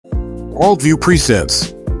Worldview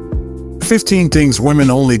Presents. 15 things women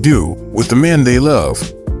only do with the men they love.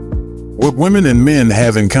 What women and men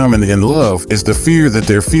have in common in love is the fear that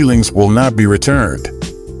their feelings will not be returned.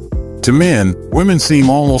 To men, women seem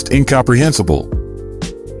almost incomprehensible.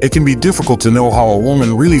 It can be difficult to know how a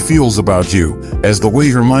woman really feels about you, as the way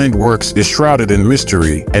her mind works is shrouded in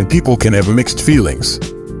mystery and people can have mixed feelings.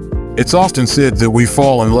 It's often said that we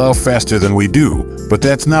fall in love faster than we do, but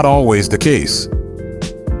that's not always the case.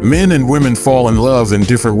 Men and women fall in love in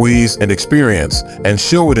different ways and experience, and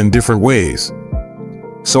show it in different ways.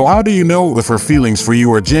 So how do you know if her feelings for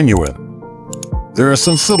you are genuine? There are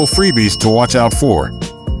some subtle freebies to watch out for.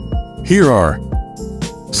 Here are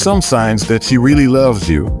some signs that she really loves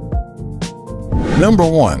you. Number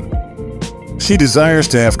 1. She desires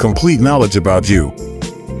to have complete knowledge about you.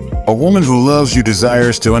 A woman who loves you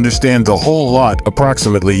desires to understand the whole lot,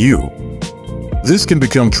 approximately you. This can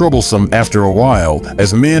become troublesome after a while,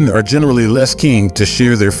 as men are generally less keen to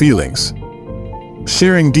share their feelings.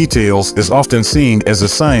 Sharing details is often seen as a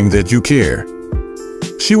sign that you care.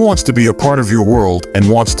 She wants to be a part of your world and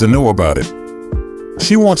wants to know about it.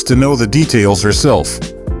 She wants to know the details herself.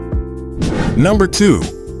 Number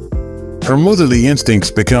 2. Her motherly instincts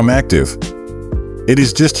become active. It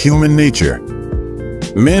is just human nature.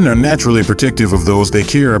 Men are naturally protective of those they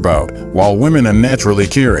care about, while women are naturally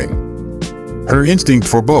caring. Her instinct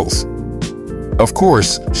for both. Of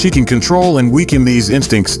course, she can control and weaken these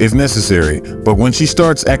instincts if necessary, but when she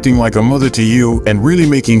starts acting like a mother to you and really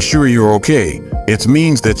making sure you're okay, it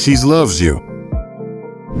means that she loves you.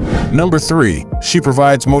 Number 3. She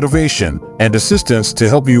provides motivation and assistance to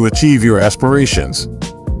help you achieve your aspirations.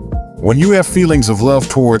 When you have feelings of love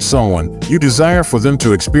towards someone, you desire for them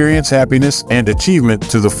to experience happiness and achievement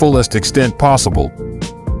to the fullest extent possible.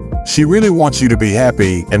 She really wants you to be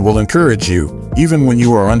happy and will encourage you, even when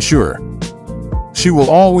you are unsure. She will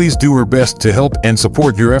always do her best to help and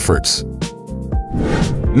support your efforts.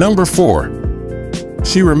 Number 4.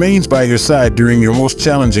 She remains by your side during your most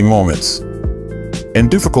challenging moments. In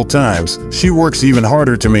difficult times, she works even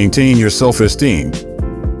harder to maintain your self-esteem.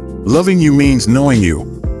 Loving you means knowing you.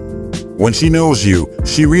 When she knows you,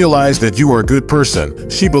 she realizes that you are a good person,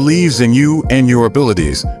 she believes in you and your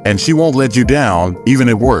abilities, and she won't let you down, even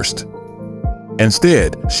at worst.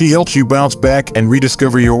 Instead, she helps you bounce back and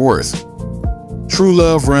rediscover your worth. True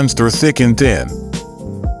love runs through thick and thin.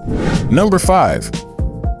 Number 5.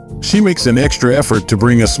 She makes an extra effort to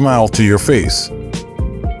bring a smile to your face.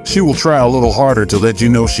 She will try a little harder to let you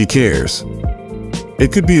know she cares.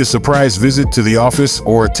 It could be a surprise visit to the office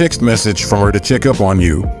or a text message from her to check up on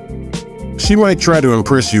you. She might try to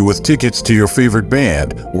impress you with tickets to your favorite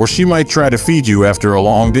band, or she might try to feed you after a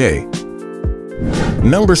long day.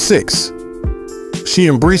 Number 6. She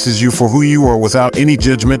embraces you for who you are without any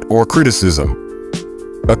judgment or criticism.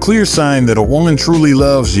 A clear sign that a woman truly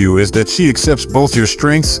loves you is that she accepts both your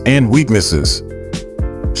strengths and weaknesses.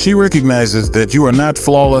 She recognizes that you are not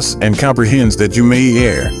flawless and comprehends that you may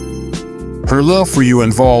err. Her love for you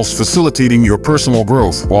involves facilitating your personal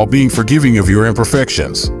growth while being forgiving of your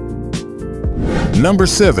imperfections. Number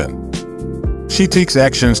 7. She takes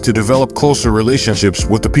actions to develop closer relationships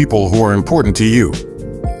with the people who are important to you.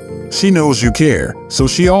 She knows you care, so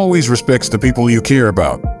she always respects the people you care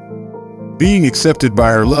about. Being accepted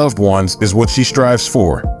by her loved ones is what she strives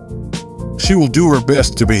for. She will do her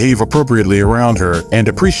best to behave appropriately around her and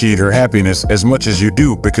appreciate her happiness as much as you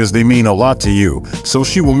do because they mean a lot to you, so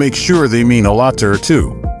she will make sure they mean a lot to her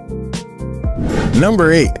too.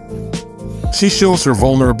 Number 8. She shows her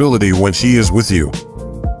vulnerability when she is with you.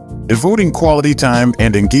 Devoting quality time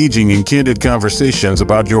and engaging in candid conversations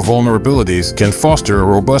about your vulnerabilities can foster a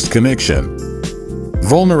robust connection.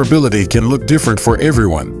 Vulnerability can look different for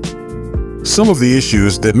everyone. Some of the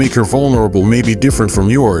issues that make her vulnerable may be different from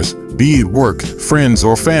yours, be it work, friends,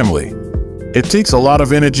 or family. It takes a lot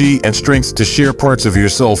of energy and strength to share parts of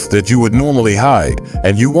yourself that you would normally hide,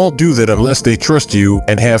 and you won't do that unless they trust you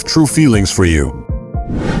and have true feelings for you.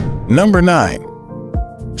 Number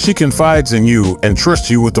 9. She confides in you and trusts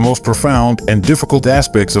you with the most profound and difficult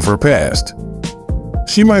aspects of her past.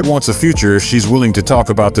 She might want a future if she's willing to talk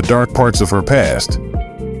about the dark parts of her past.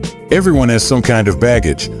 Everyone has some kind of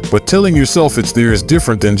baggage, but telling yourself it's there is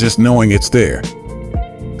different than just knowing it's there.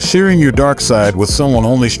 Sharing your dark side with someone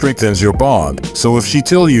only strengthens your bond, so if she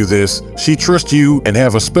tells you this, she trusts you and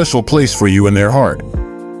have a special place for you in their heart.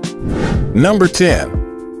 Number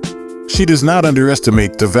 10. She does not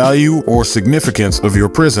underestimate the value or significance of your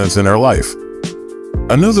presence in her life.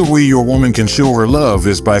 Another way your woman can show her love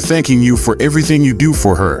is by thanking you for everything you do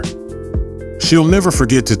for her. She'll never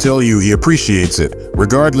forget to tell you he appreciates it,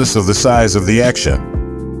 regardless of the size of the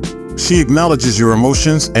action. She acknowledges your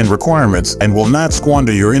emotions and requirements and will not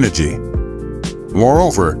squander your energy.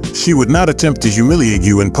 Moreover, she would not attempt to humiliate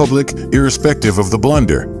you in public, irrespective of the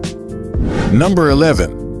blunder. Number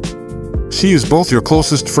 11. She is both your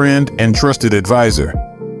closest friend and trusted advisor.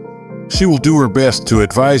 She will do her best to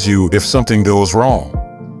advise you if something goes wrong.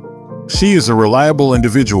 She is a reliable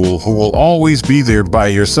individual who will always be there by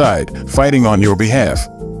your side, fighting on your behalf.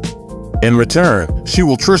 In return, she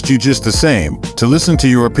will trust you just the same, to listen to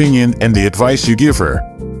your opinion and the advice you give her.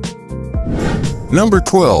 Number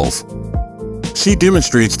 12. She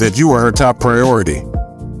demonstrates that you are her top priority.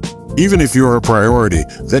 Even if you're her priority,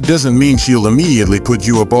 that doesn't mean she'll immediately put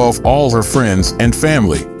you above all her friends and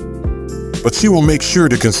family. But she will make sure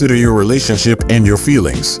to consider your relationship and your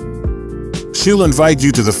feelings. She'll invite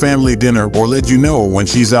you to the family dinner or let you know when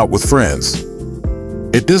she's out with friends.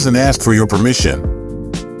 It doesn't ask for your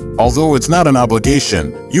permission. Although it's not an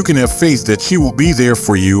obligation, you can have faith that she will be there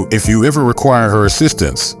for you if you ever require her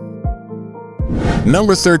assistance.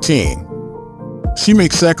 Number 13. She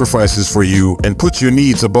makes sacrifices for you and puts your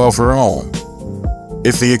needs above her own.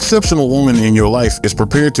 If the exceptional woman in your life is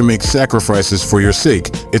prepared to make sacrifices for your sake,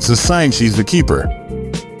 it's a sign she's the keeper.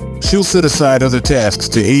 She'll set aside other tasks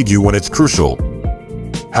to aid you when it's crucial.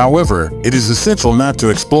 However, it is essential not to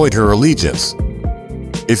exploit her allegiance.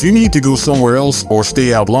 If you need to go somewhere else or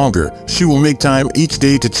stay out longer, she will make time each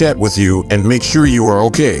day to chat with you and make sure you are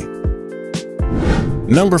okay.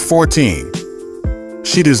 Number 14.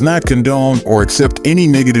 She does not condone or accept any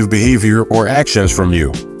negative behavior or actions from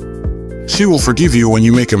you. She will forgive you when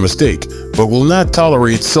you make a mistake, but will not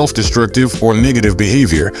tolerate self-destructive or negative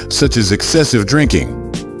behavior, such as excessive drinking.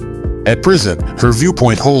 At present, her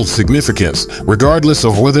viewpoint holds significance, regardless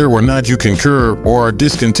of whether or not you concur or are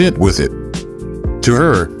discontent with it. To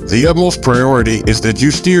her, the utmost priority is that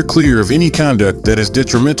you steer clear of any conduct that is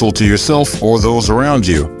detrimental to yourself or those around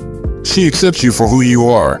you. She accepts you for who you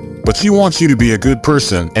are, but she wants you to be a good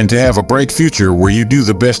person and to have a bright future where you do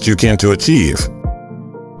the best you can to achieve.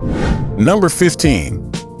 Number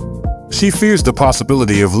 15. She fears the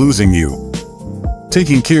possibility of losing you.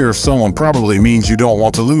 Taking care of someone probably means you don't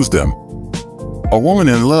want to lose them. A woman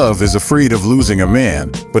in love is afraid of losing a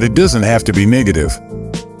man, but it doesn't have to be negative.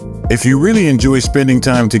 If you really enjoy spending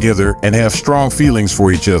time together and have strong feelings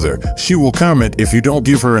for each other, she will comment if you don't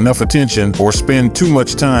give her enough attention or spend too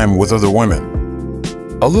much time with other women.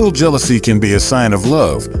 A little jealousy can be a sign of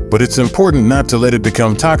love, but it's important not to let it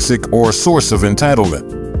become toxic or a source of entitlement.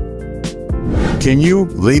 Can you,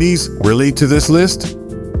 ladies, relate to this list?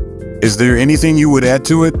 Is there anything you would add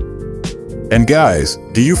to it? And guys,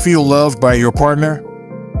 do you feel loved by your partner?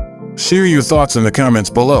 Share your thoughts in the comments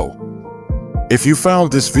below. If you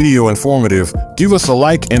found this video informative, give us a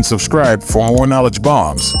like and subscribe for more knowledge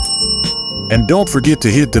bombs. And don't forget to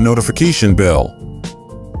hit the notification bell.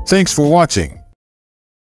 Thanks for watching.